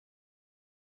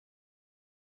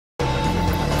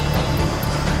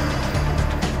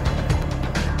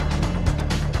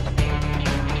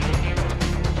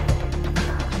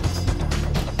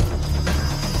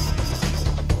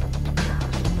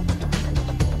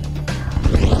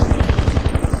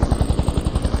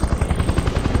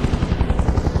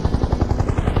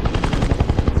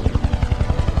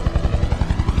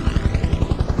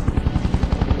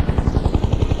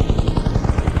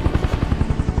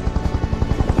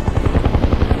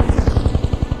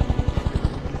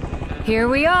Here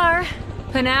we are.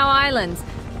 Panau Islands.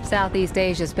 Southeast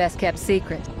Asia's best-kept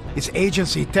secret. It's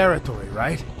agency territory,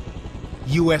 right?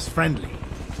 US friendly.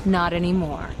 Not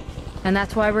anymore. And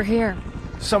that's why we're here.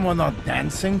 Someone not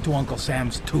dancing to Uncle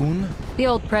Sam's tune? The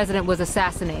old president was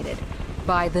assassinated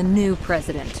by the new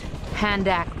president,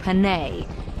 Pandak Panay,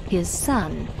 his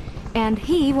son. And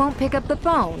he won't pick up the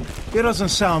phone. He doesn't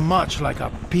sound much like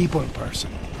a people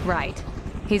person. Right.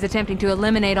 He's attempting to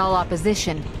eliminate all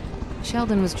opposition.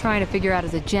 Sheldon was trying to figure out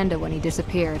his agenda when he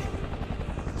disappeared.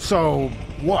 So,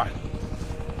 what?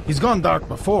 He's gone dark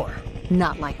before.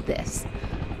 Not like this.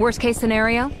 Worst case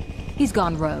scenario, he's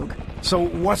gone rogue. So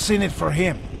what's in it for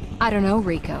him? I don't know,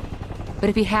 Rico. But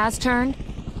if he has turned,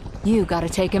 you gotta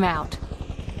take him out.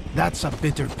 That's a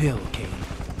bitter pill, Kane.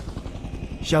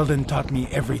 Sheldon taught me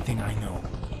everything I know.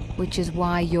 Which is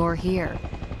why you're here.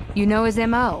 You know his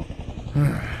M.O.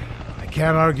 I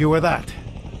can't argue with that.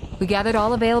 We gathered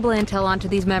all available intel onto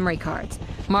these memory cards.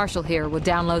 Marshall here will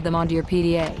download them onto your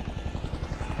PDA.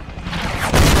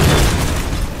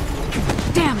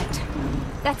 Damn it!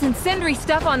 That's incendiary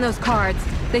stuff on those cards.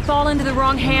 They fall into the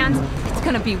wrong hands. It's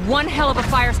gonna be one hell of a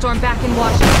firestorm back in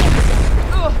Washington.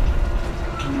 Ugh.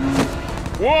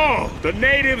 Whoa! The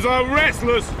natives are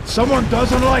restless! Someone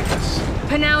doesn't like us.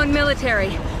 Panauan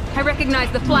military. I recognize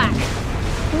the flak.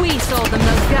 We sold them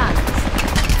those guns.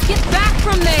 Get back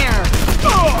from there!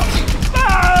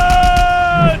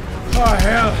 Oh,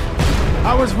 hell.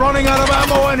 I was running out of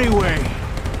ammo anyway.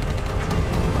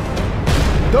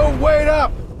 Don't wait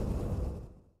up!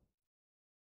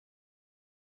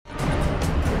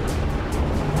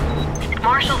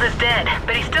 Marshall's is dead,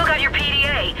 but he's still got your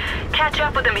PDA. Catch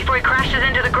up with him before he crashes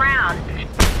into the ground.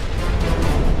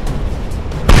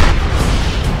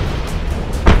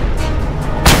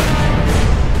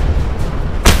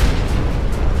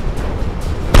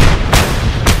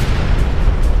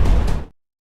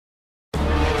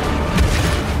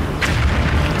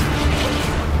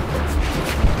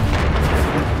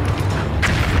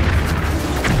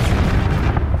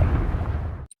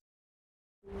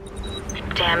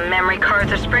 Damn memory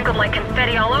cards are sprinkled like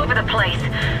confetti all over the place.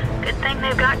 Good thing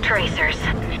they've got tracers.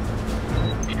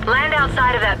 Land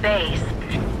outside of that base.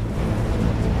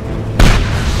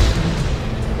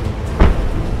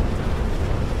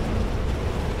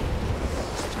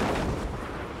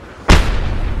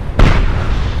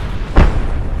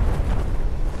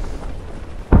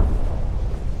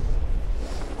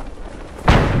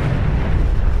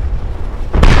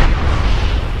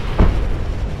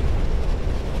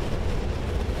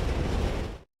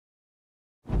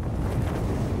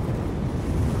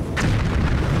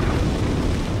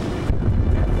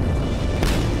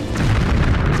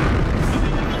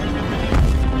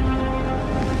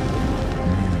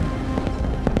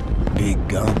 Big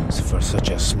guns for such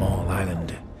a small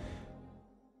island.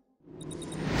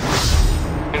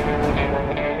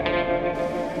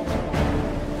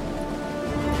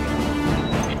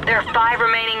 There are 5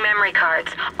 remaining memory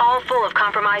cards, all full of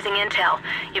compromising intel.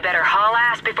 You better haul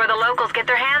ass before the locals get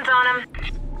their hands on them.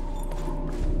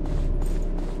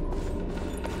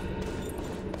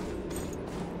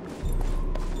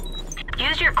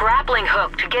 Use your grappling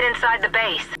hook to get inside the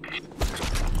base.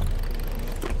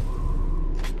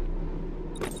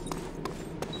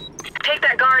 Take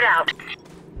that guard out.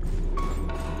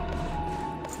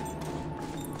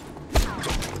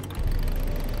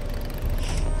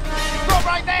 Go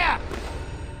right there!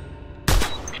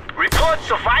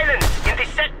 Reports of violence in the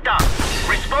sector.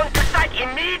 Respond to site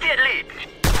immediately.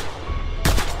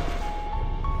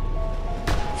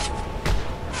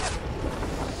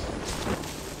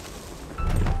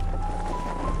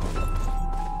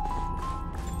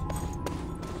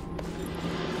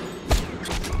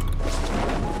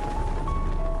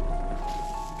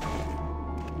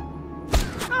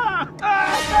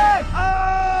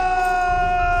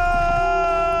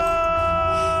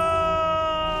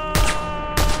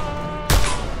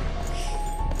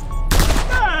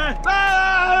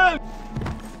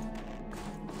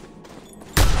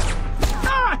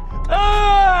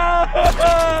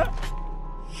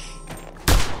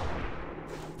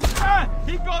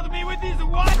 He got me with his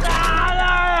water!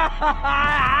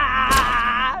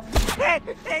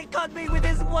 He got me with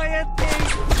his wire thing!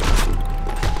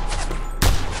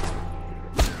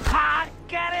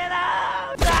 Get it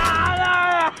out!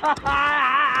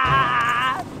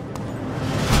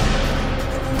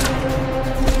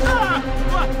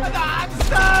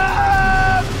 Stop!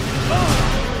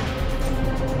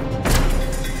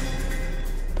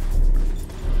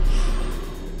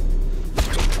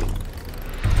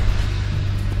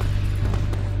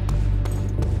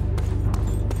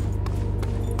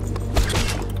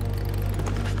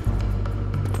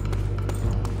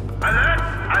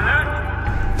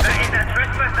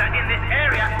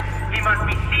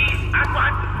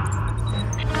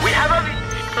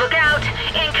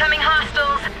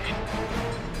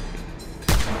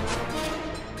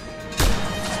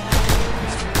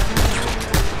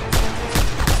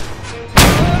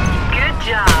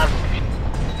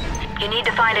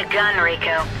 find a gun,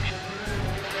 Rico.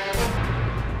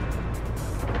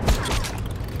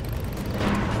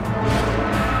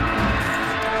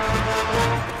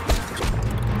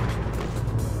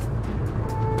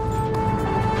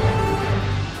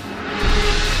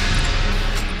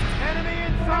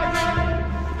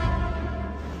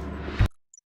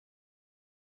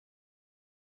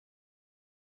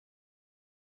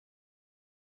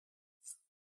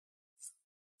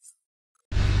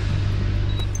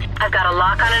 I've got a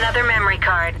lock on another memory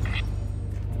card.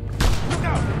 Look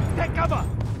out! Take cover!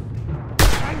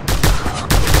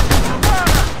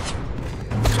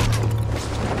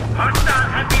 Hostile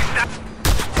anti-staff.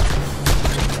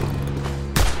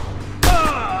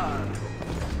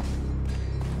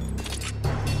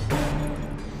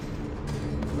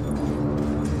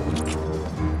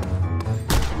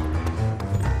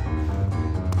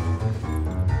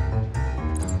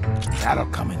 That'll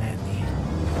come in handy.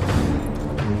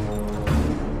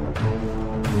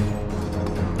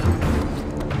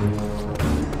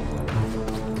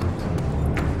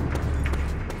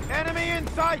 Enemy in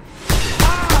sight!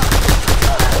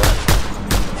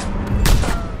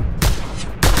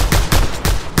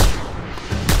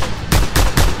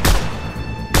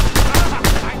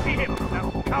 I see him!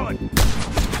 Now, coward!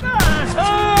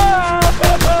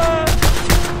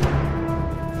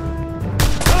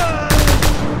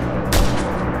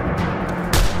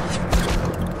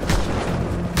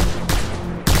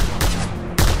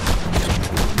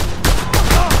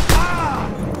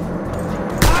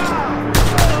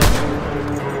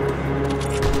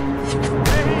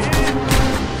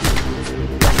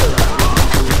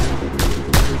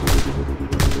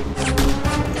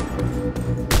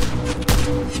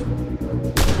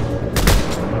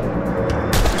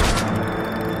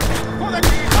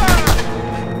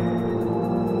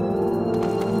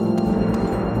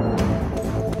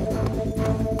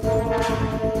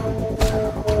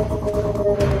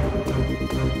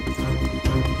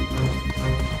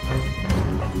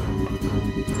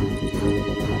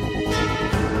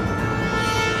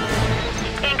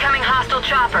 Incoming hostile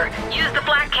chopper. Use the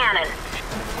flak cannon.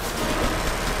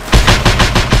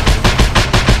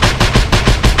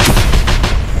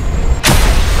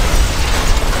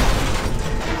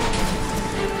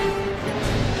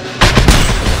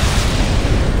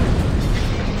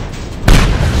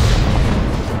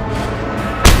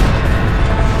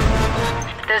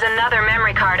 There's another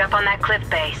memory card up on that cliff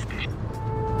base.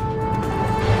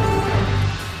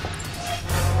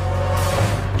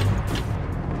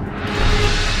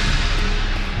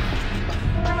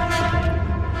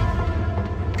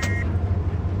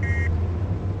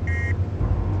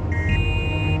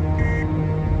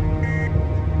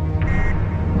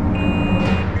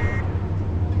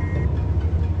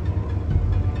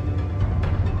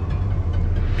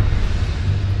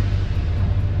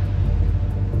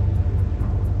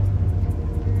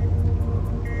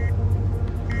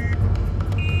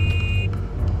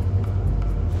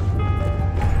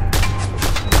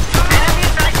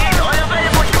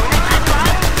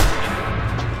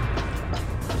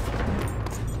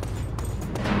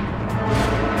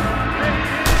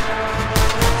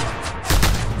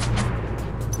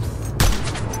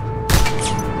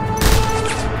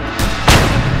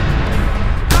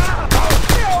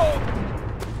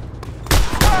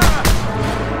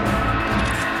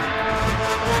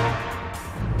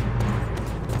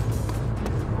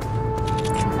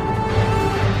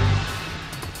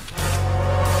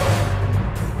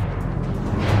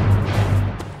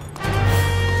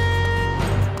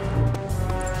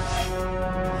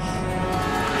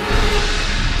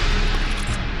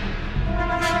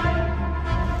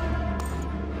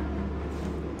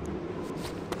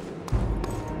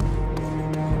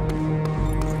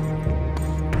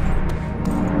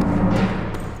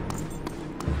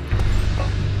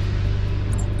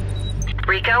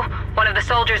 Rico, one of the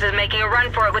soldiers is making a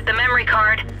run for it with the memory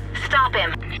card. Stop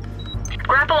him.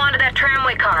 Grapple onto that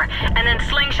tramway car, and then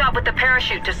slingshot with the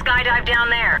parachute to skydive down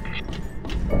there.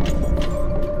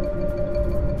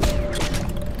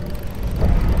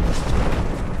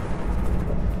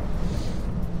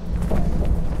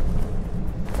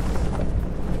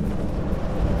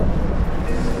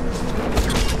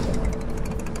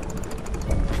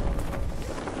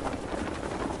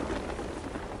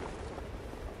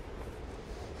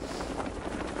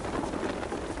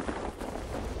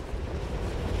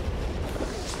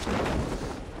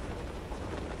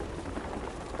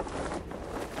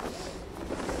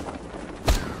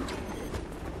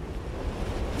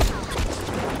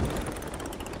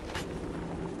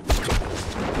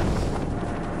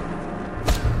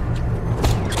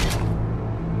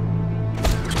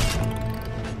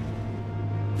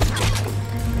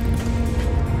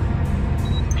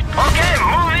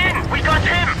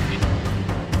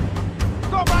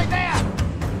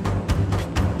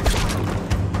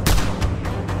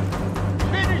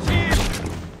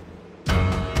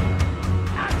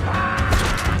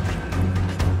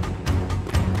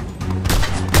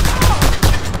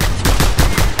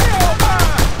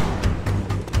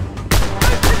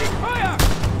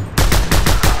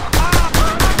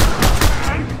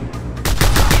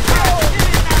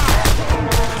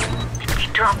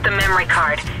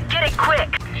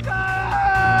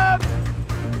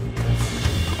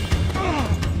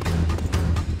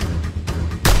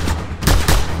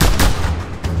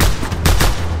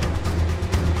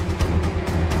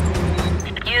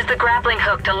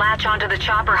 hook to latch onto the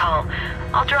chopper hull.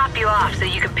 I'll drop you off so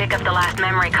you can pick up the last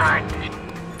memory card.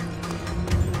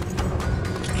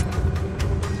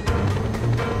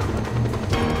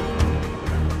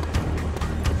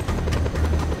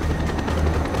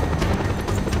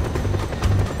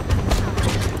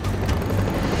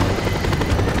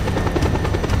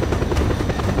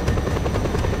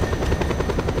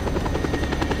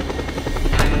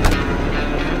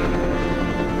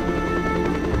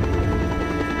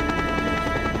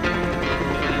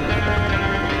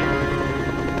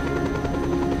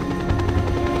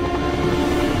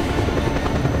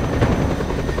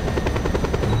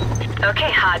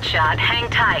 Okay, hotshot, hang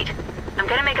tight. I'm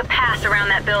gonna make a pass around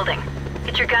that building.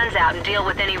 Get your guns out and deal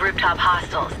with any rooftop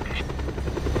hostiles.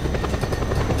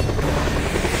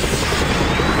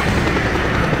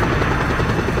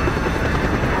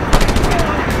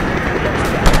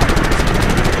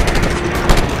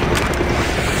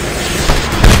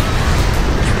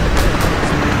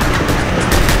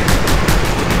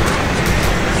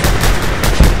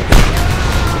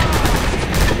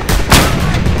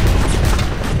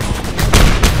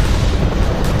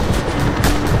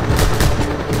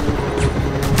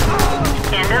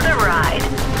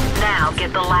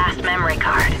 Get the last memory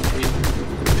card.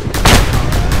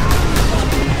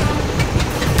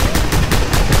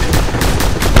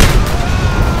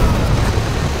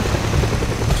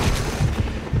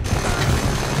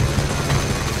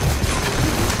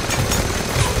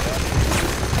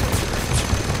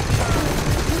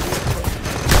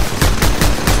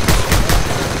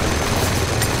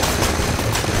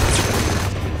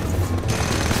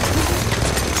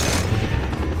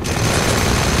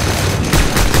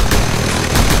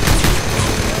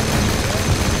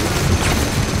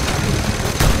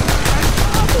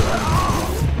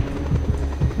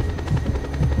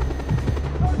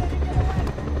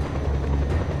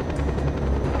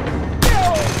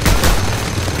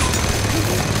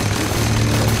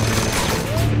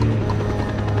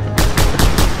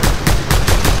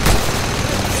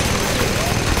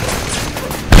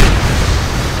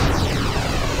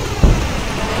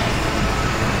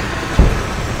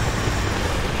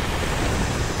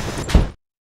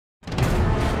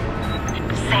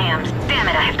 Damn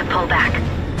it, I have to pull back.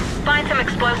 Find some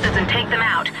explosives and take them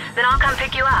out, then I'll come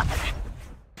pick you up.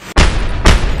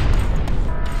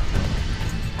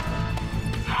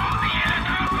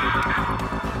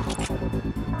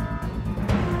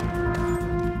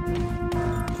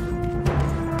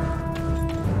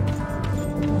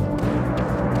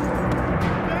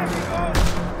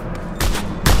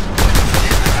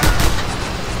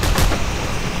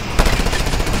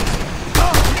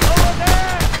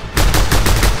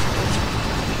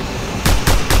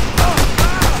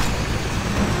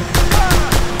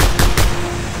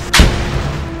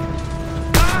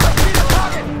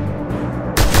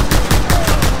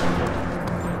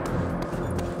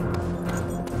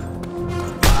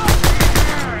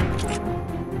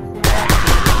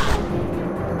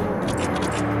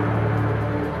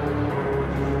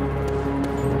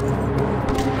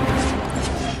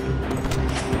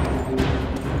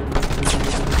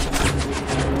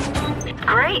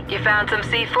 Great, you found some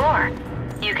C4.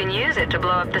 You can use it to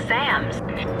blow up the SAMs.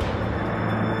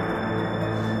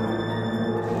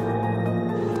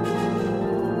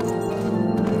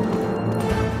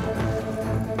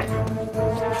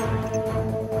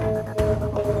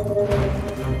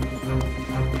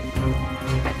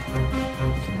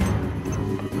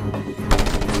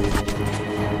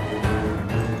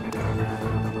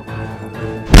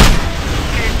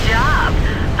 Good job.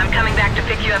 I'm coming back to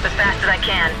pick you up as fast as I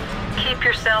can. Keep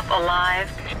yourself alive.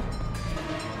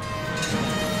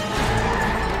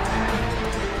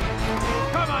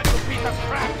 Come on, you piece of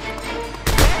crap!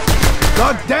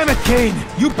 God damn it, Kane!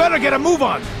 You better get a move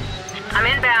on! I'm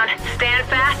inbound. Stand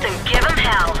fast and give them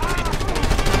hell.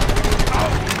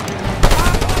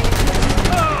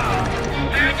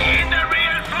 Send in the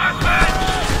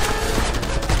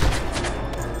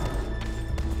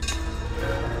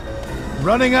reinforcements!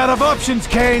 Running out of options,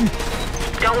 Kane!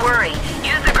 Don't worry.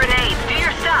 Use the grenades. Do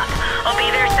your stuff. I'll be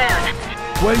there soon.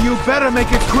 Well, you better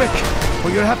make it quick,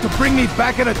 or you'll have to bring me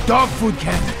back in a dog food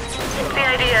can. The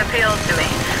idea appeals to me,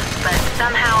 but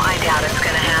somehow I doubt it's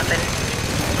gonna happen.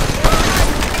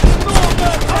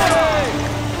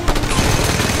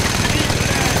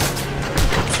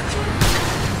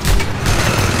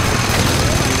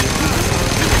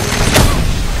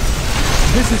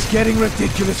 This is getting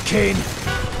ridiculous, Kane.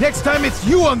 Next time it's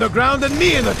you on the ground and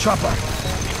me in the chopper.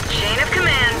 Chain of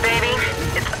command, baby.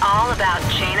 It's all about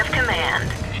chain of command.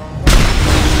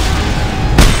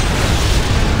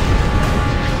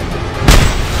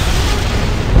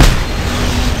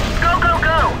 Go, go, go!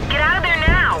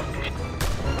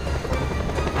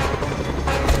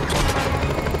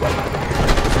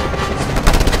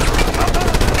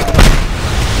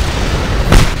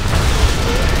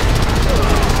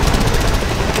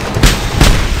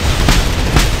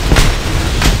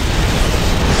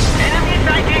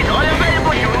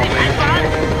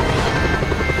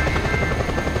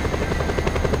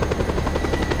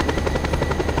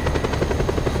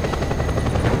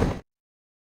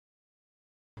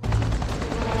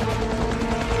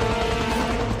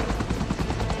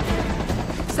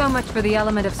 So much for the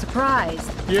element of surprise.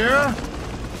 Yeah?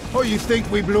 Oh, you think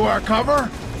we blew our cover?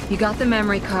 You got the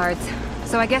memory cards,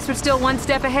 so I guess we're still one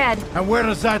step ahead. And where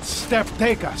does that step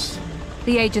take us?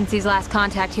 The agency's last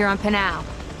contact here on Panau,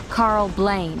 Carl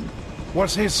Blaine.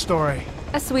 What's his story?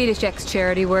 A Swedish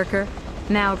ex-charity worker,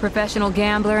 now a professional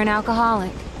gambler and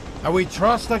alcoholic. And we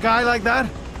trust a guy like that?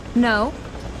 No,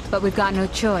 but we've got no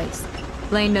choice.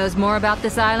 Blaine knows more about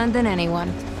this island than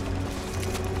anyone.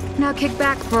 Now kick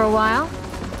back for a while.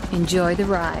 Enjoy the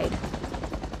ride.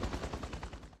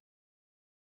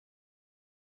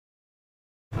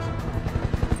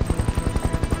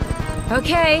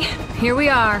 Okay, here we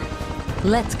are.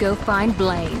 Let's go find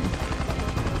Blaine.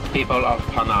 People of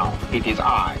Panau, it is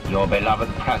I, your beloved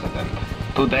president.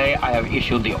 Today I have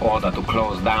issued the order to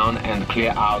close down and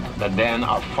clear out the den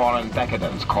of foreign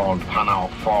decadents called Panau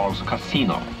Falls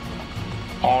Casino.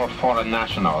 All foreign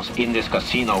nationals in this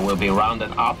casino will be rounded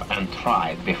up and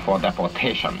tried before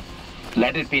deportation.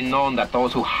 Let it be known that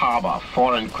those who harbor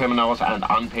foreign criminals and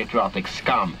unpatriotic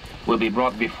scum will be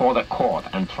brought before the court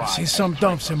and tried. I've seen some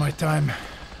dumps in my time.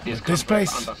 This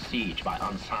place? Under siege by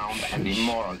unsound and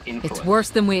immoral influence. It's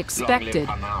worse than we expected.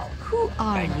 Who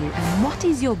are you and what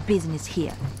is your business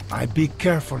here? I'd be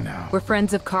careful now. We're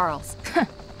friends of Carl's.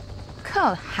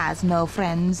 Carl has no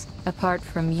friends. Apart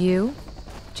from you,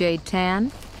 Jade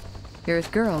Tan, you're his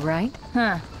girl, right?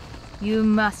 Huh. You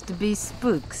must be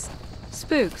Spooks.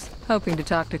 Spooks, hoping to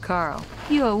talk to Carl.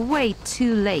 You're way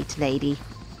too late, lady.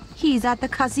 He's at the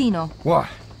casino. What?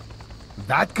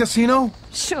 That casino?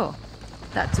 Sure.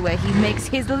 That's where he makes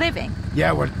his living.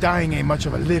 Yeah, we're dying ain't much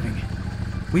of a living.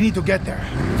 We need to get there,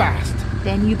 fast.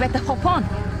 Then you better hop on.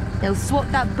 They'll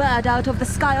swat that bird out of the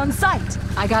sky on sight.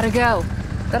 I gotta go,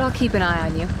 but I'll keep an eye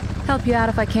on you. Help you out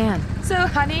if I can. So,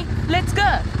 honey, let's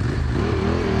go.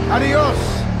 Adios!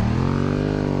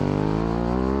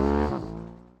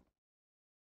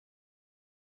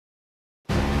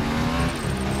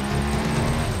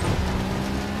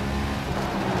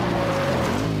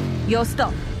 You'll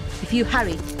stop. If you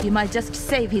hurry, you might just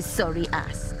save his sorry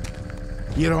ass.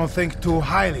 You don't think too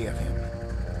highly of him?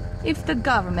 If the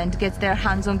government gets their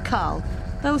hands on Carl,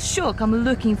 they'll sure come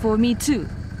looking for me too.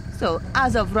 So,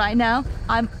 as of right now,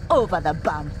 I'm over the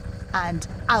bum. And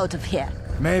out of here.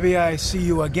 Maybe I see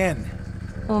you again.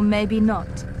 Or maybe not.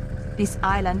 This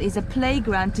island is a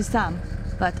playground to some,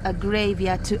 but a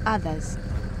graveyard to others.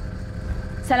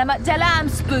 Salamat jalam,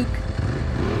 Spook!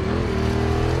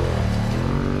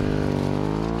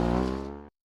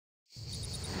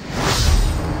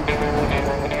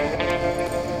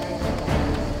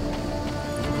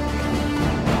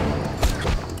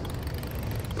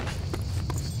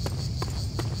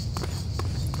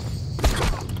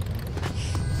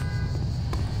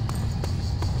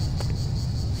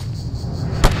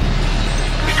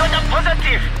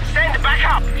 Positive! Send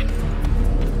backup!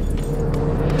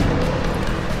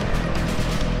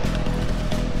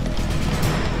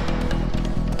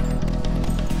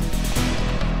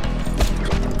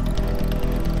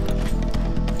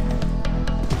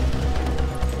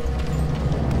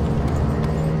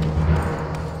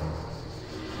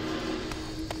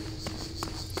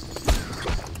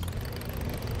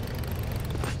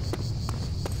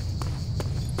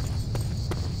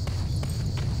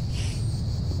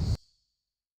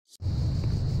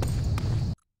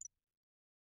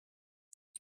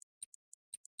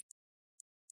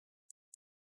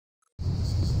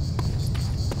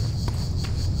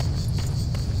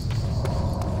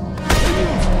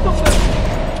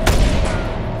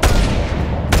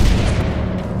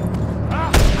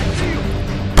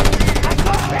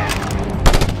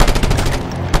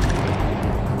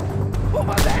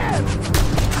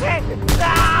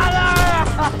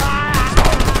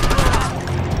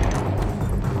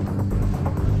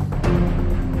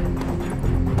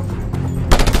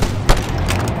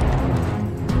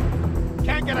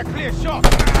 Can't get a clear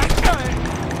shot.